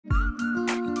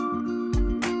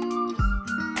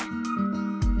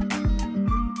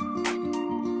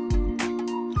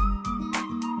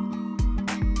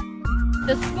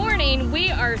this morning we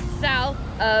are south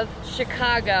of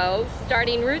Chicago,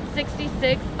 starting Route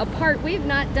 66, a part we've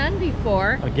not done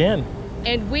before. Again.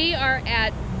 And we are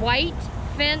at White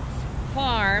Fence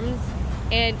Farms.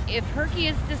 And if Herky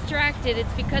is distracted,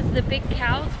 it's because of the big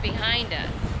cows behind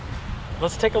us.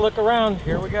 Let's take a look around.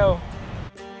 Here we go.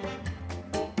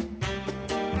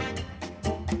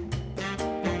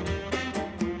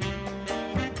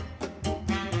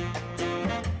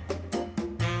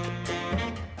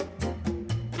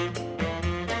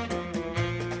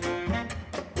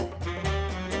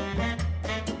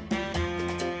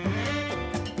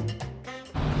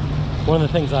 One of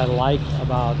the things I like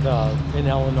about in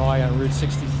Illinois on Route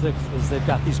 66 is they've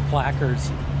got these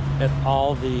placards at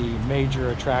all the major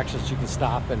attractions you can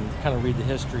stop and kind of read the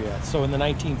history at. So in the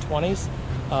 1920s,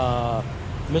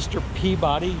 Mr.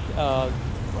 Peabody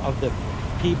of the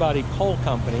Peabody Coal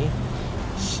Company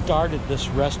started this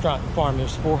restaurant and farm.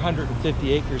 There's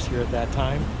 450 acres here at that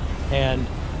time, and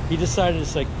he decided,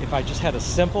 it's like, if I just had a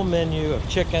simple menu of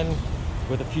chicken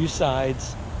with a few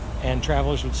sides, and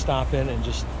travelers would stop in and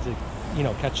just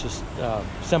catch this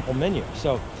simple menu.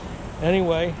 So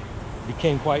anyway,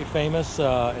 became quite famous,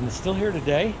 and it's still here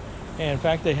today. And in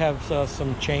fact, they have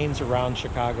some chains around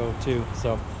Chicago too.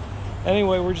 So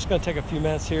anyway, we're just going to take a few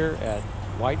minutes here at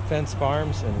White Fence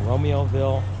Farms in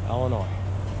Romeoville, Illinois.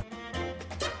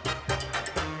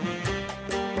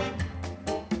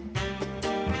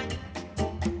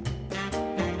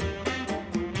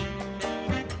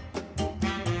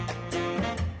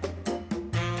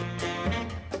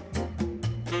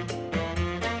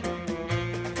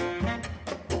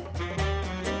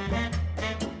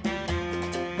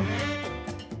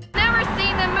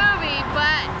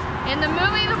 In the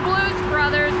movie The Blues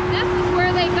Brothers, this is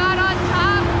where they got on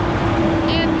top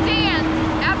and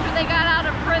danced after they got out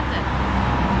of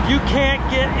prison. You can't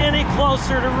get any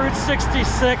closer to Route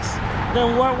 66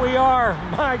 than what we are.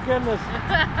 My goodness.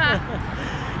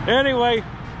 Anyway,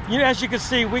 as you can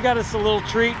see, we got us a little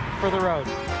treat for the road.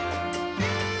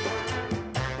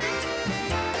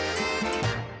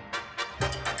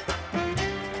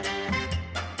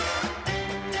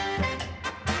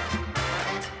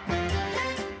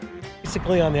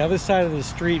 Basically, on the other side of the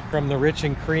street from the Rich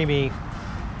and Creamy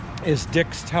is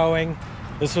Dick's Towing.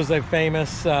 This was a famous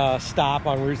stop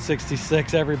on Route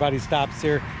 66. Everybody stops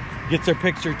here, gets their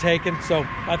picture taken. So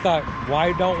I thought,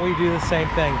 why don't we do the same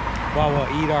thing while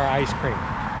we'll eat our ice cream?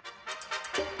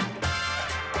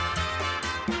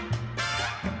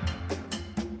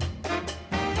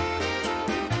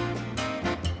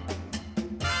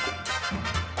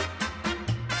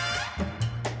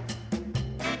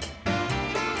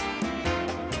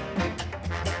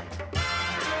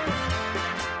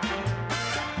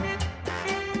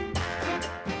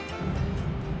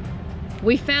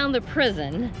 We found the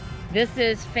prison. This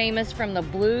is famous from the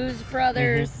Blues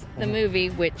Brothers, the movie,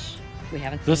 which we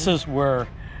haven't seen. This is where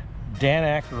Dan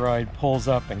Aykroyd pulls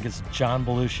up and gets John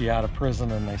Belushi out of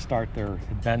prison, and they start their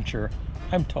adventure.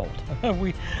 I'm told.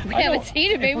 we haven't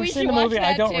seen it, maybe we should watch that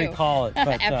I don't too. recall it.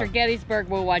 But, after Gettysburg,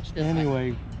 we'll watch this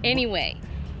one. Anyway,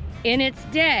 in its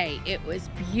day, it was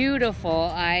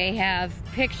beautiful. I have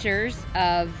pictures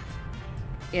of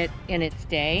it in its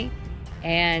day.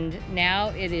 And now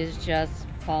it is just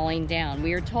falling down.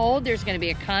 We are told there's going to be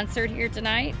a concert here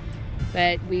tonight,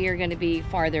 but we are going to be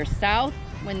farther south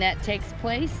when that takes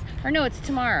place. Or no, it's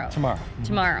tomorrow. Tomorrow.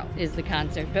 Tomorrow is the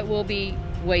concert, but we'll be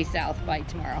way south by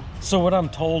tomorrow. So what I'm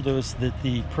told is that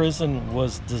the prison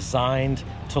was designed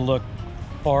to look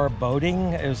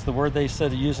foreboding, is the word they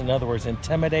said to use. In other words,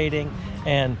 intimidating,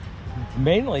 and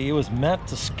mainly it was meant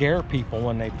to scare people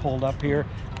when they pulled up here.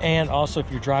 And also,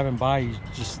 if you're driving by,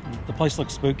 the place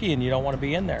looks spooky and you don't want to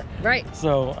be in there. Right.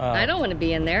 So I don't want to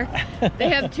be in there. They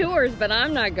have tours, but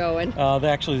I'm not going.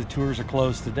 Actually, the tours are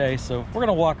closed today, so we're going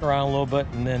to walk around a little bit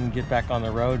and then get back on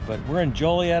the road. But we're in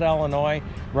Joliet, Illinois,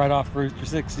 right off Route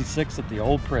 66 at the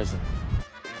old prison.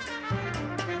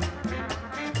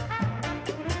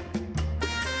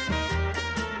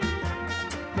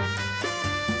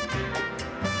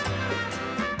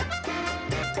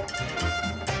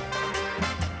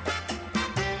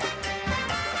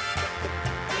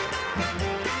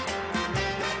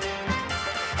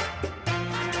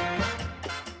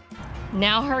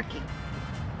 Now, Herky,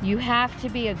 you have to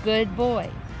be a good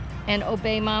boy and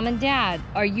obey Mom and Dad,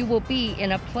 or you will be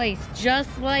in a place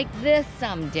just like this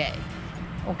someday.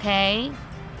 Okay?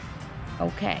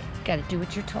 Okay. Gotta do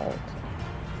what you're told.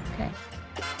 Okay.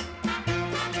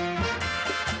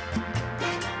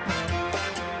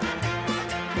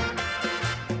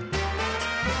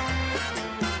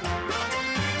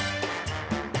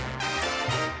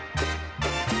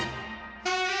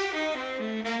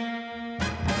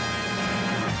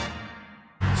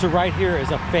 So right here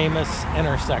is a famous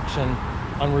intersection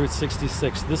on Route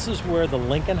 66. This is where the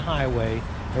Lincoln Highway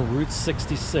and Route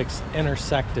 66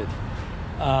 intersected.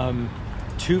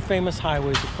 Two famous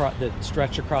highways that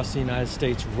stretch across the United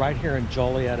States right here in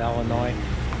Joliet, Illinois.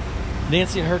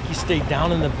 Nancy and Herky stayed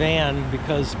down in the van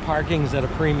because parking's at a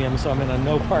premium, so I'm in a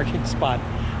no parking spot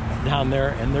down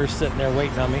there, and they're sitting there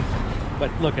waiting on me. But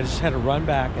look, I just had to run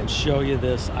back and show you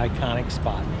this iconic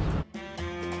spot.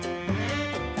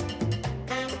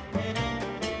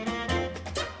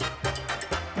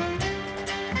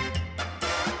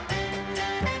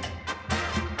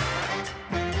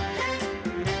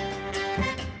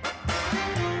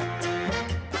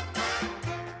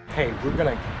 Hey, we're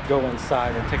gonna go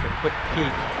inside and take a quick peek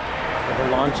at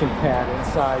the launching pad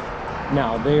inside.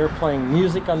 Now, they are playing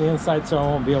music on the inside, so I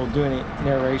won't be able to do any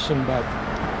narration, but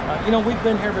you know, we've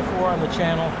been here before on the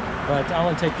channel, but I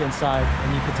want to take you inside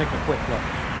and you can take a quick look.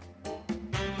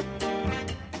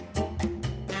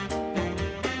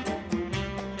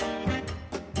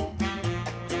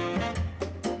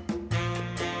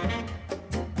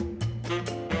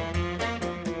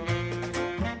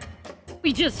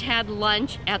 We just had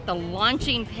lunch at the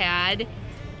launching pad,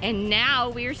 and now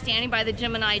we are standing by the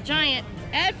Gemini Giant.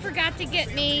 Ed forgot to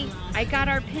get me, I got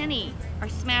our penny, our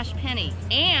smash penny.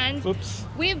 And oops,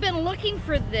 we've been looking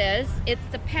for this. It's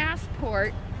the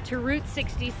passport to Route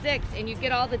 66, and you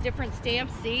get all the different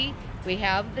stamps. See, we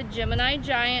have the Gemini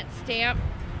Giant stamp.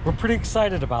 We're pretty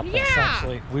excited about this,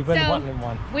 actually. We've been wanting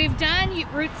one. We've done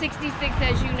Route 66,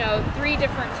 as you know, 3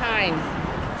 different times.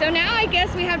 So now I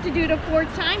guess we have to do it a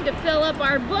 4th time to fill up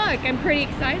our book. I'm pretty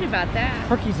excited about that.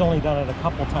 Herky's only done it a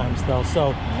couple times though,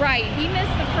 so. Right, he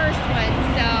missed the first one,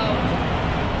 so.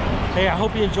 Hey, I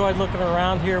hope you enjoyed looking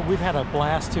around here. We've had a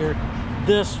blast here.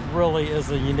 This really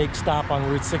is a unique stop on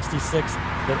Route 66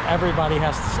 that everybody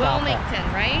has to stop Wilmington,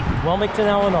 at. right? Wilmington,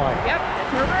 Illinois. Yep,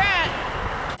 that's where we're at.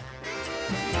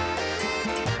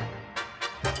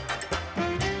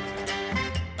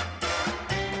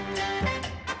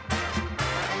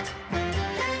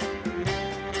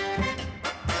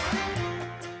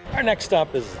 Our next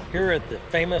stop is here at the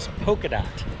famous Polka Dot.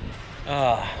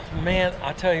 Man,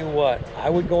 I tell you what, I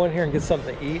would go in here and get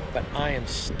something to eat, but I am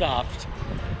stuffed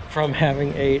from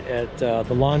having ate at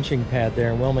the launching pad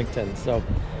there in Wilmington. So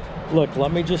look,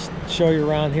 let me just show you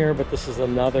around here, but this is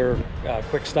another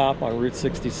quick stop on Route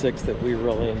 66 that we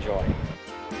really enjoy.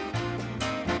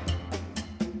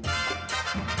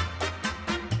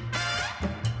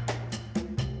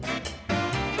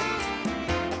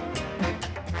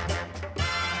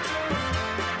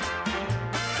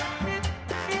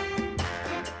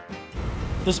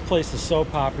 This place is so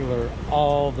popular.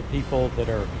 All the people that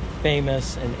are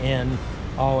famous and in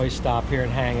always stop here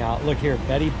and hang out. Look here,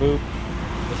 Betty Boop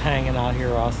is hanging out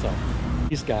here also.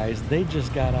 These guys, they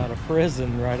just got out of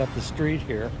prison right up the street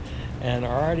here and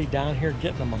are already down here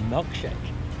getting them a milkshake.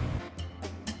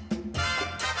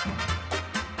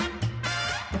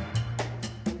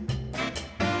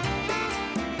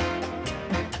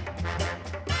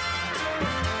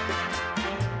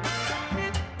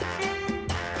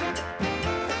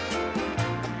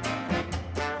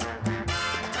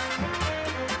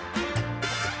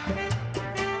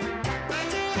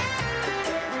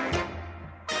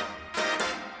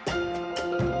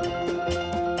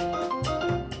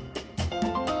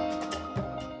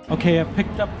 Okay, I've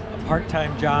picked up a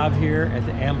part-time job here at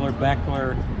the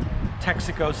Ambler-Beckler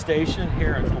Texaco station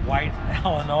here in Dwight,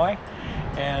 Illinois.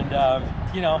 And,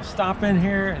 you know, stop in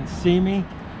here and see me.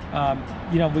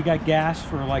 You know, we got gas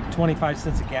for like 25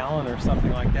 cents a gallon or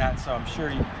something like that. So I'm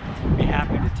sure you'd be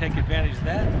happy to take advantage of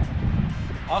that.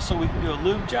 Also, we can do a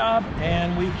lube job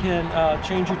and we can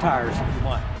change your tires if you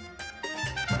want.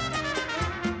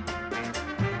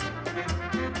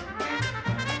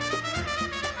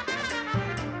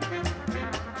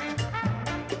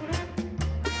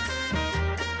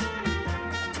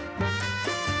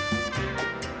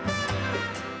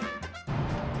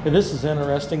 And this is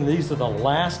interesting. These are the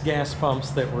last gas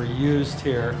pumps that were used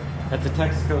here at the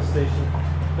Texaco station.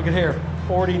 Look at here,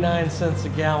 49 cents a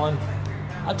gallon.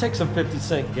 I'll take some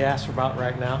 50-cent gas for about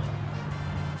right now.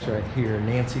 It's right here.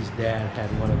 Nancy's dad had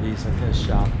one of these in his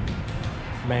shop.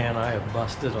 Man, I have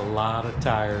busted a lot of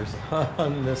tires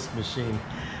on this machine.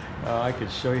 I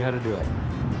could show you how to do it.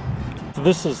 So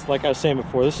this is, like I was saying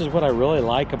before, this is what I really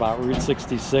like about Route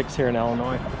 66 here in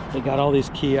Illinois. They got all these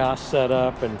kiosks set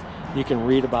up and you can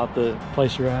read about the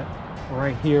place you're at.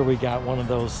 Right here we got one of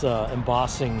those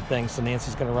embossing things, so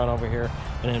Nancy's gonna run over here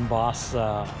and emboss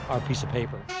our piece of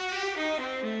paper.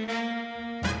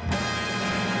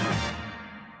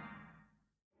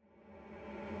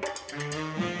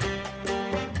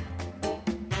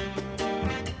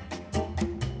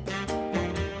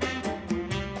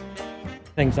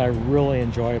 Things I really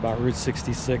enjoy about Route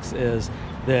 66 is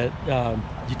that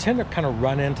you tend to kind of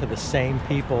run into the same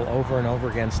people over and over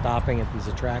again stopping at these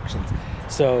attractions.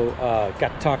 So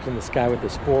got to talk to this guy with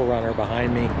this 4Runner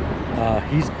behind me.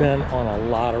 He's been on a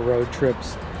lot of road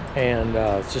trips, and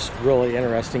it's just really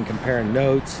interesting comparing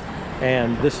notes.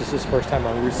 And this is his first time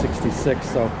on Route 66,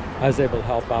 so I was able to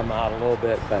help him out a little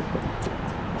bit. But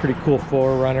pretty cool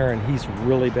 4Runner, and he's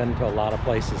really been to a lot of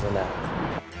places in that.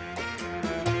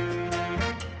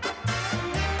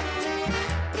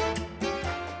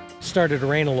 Started to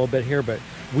rain a little bit here, but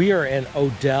we are in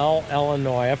Odell,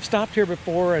 Illinois. I've stopped here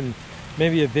before and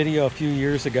maybe a video a few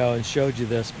years ago and showed you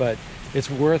this, but it's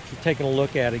worth taking a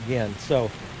look at again.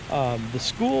 So the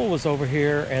school was over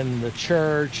here and the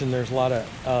church, and there's a lot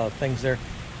of things there.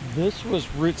 This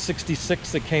was Route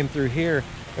 66 that came through here,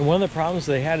 and one of the problems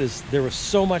they had is there was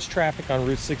so much traffic on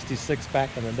Route 66 back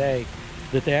in the day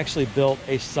that they actually built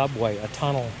a subway, a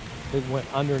tunnel that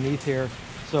went underneath here.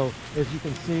 So as you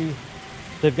can see,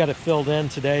 they've got it filled in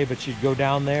today, but you'd go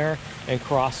down there and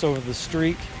cross over the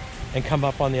street and come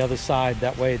up on the other side.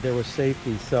 That way there was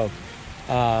safety. So,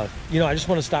 you know, I just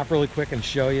want to stop really quick and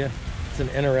show you. It's an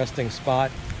interesting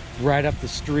spot. Right up the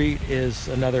street is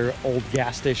another old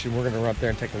gas station. We're going to run up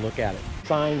there and take a look at it.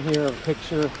 Sign here, a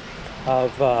picture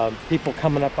of people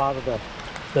coming up out of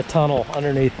the tunnel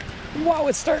underneath. Wow,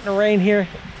 it's starting to rain here.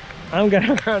 I'm going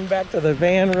to run back to the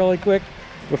van really quick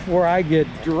before I get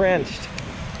drenched.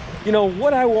 You know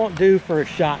what I won't do for a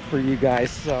shot for you guys,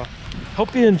 so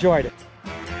hope you enjoyed it.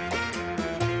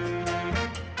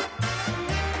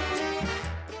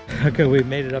 Okay, we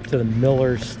made it up to the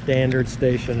Miller Standard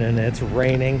Station, and it's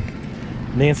raining.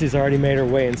 Nancy's already made her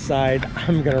way inside.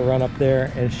 I'm gonna run up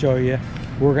there and show you.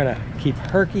 We're gonna keep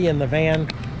Herky in the van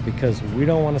because we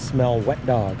don't want to smell wet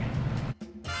dog.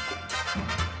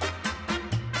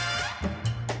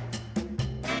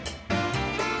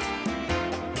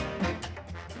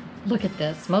 Look at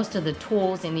this. Most of the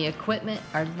tools and the equipment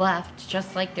are left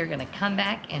just like they're gonna come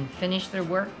back and finish their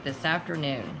work this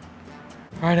afternoon.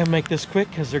 All right, I'll make this quick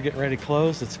because they're getting ready to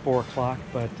close. It's 4 o'clock,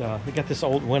 but we got this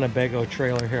old Winnebago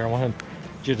trailer here. I wanted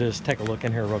you to just take a look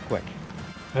in here real quick.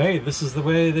 Hey, this is the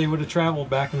way they would have traveled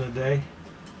back in the day.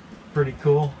 Pretty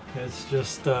cool. It's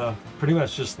just pretty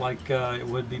much just like it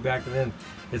would be back then.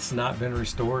 It's not been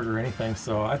restored or anything,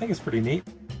 so I think it's pretty neat.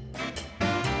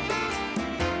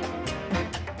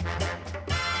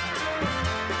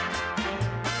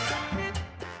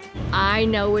 I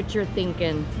know what you're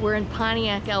thinking. We're in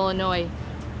Pontiac, Illinois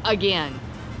again,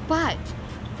 but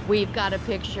we've got a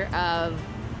picture of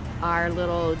our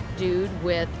little dude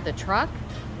with the truck.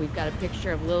 We've got a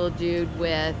picture of little dude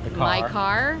with my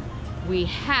car. We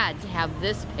had to have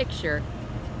this picture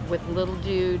with little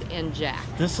dude and Jack.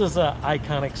 This is an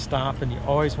iconic stop, and you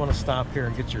always want to stop here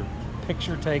and get your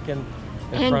picture taken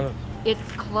in front of.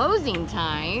 It's closing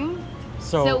time,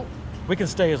 so we can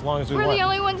stay as long as we want. We're the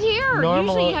only ones here.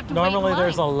 Usually you have to wait in line.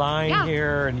 There's a line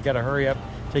here, and you got to hurry up,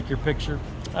 take your picture.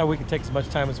 We can take as much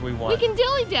time as we want. We can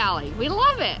dilly-dally. We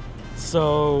love it.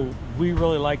 So we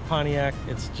really like Pontiac.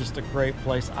 It's just a great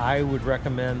place. I would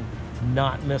recommend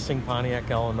not missing Pontiac,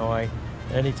 Illinois.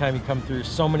 Anytime you come through,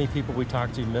 so many people we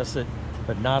talk to miss it,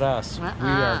 but not us. We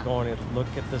are going to look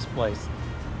at this place.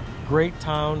 Great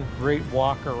town, great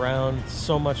walk around,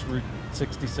 so much Route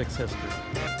 66 history.